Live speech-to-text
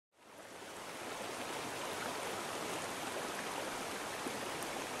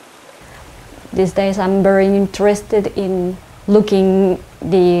These days I'm very interested in looking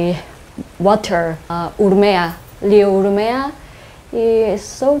the water. Urmea, Rio Urmea is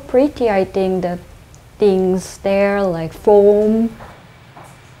so pretty. I think the things there like foam.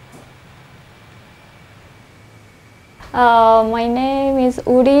 My name is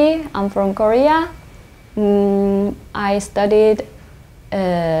Uri. I'm from Korea. I studied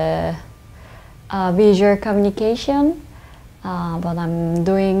visual communication, but I'm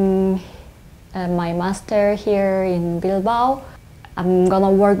doing my master here in Bilbao. I'm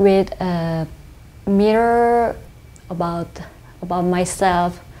gonna work with a mirror about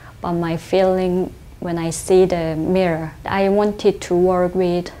myself, about my feeling when I see the mirror. I wanted to work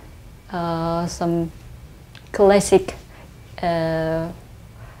with some classic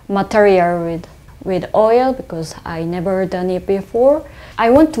material with oil because I never done it before. I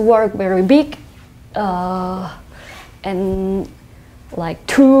want to work very big and like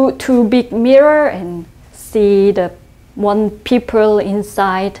two big mirror and see the one people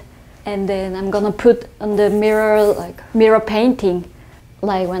inside, and then I'm gonna put on the mirror like mirror painting.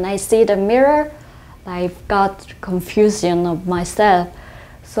 Like when I see the mirror, I've got confusion of myself,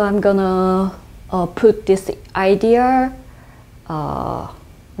 so I'm gonna put this idea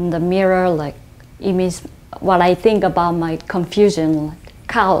in the mirror, like image what I think about my confusion, like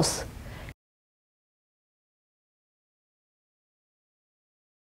chaos.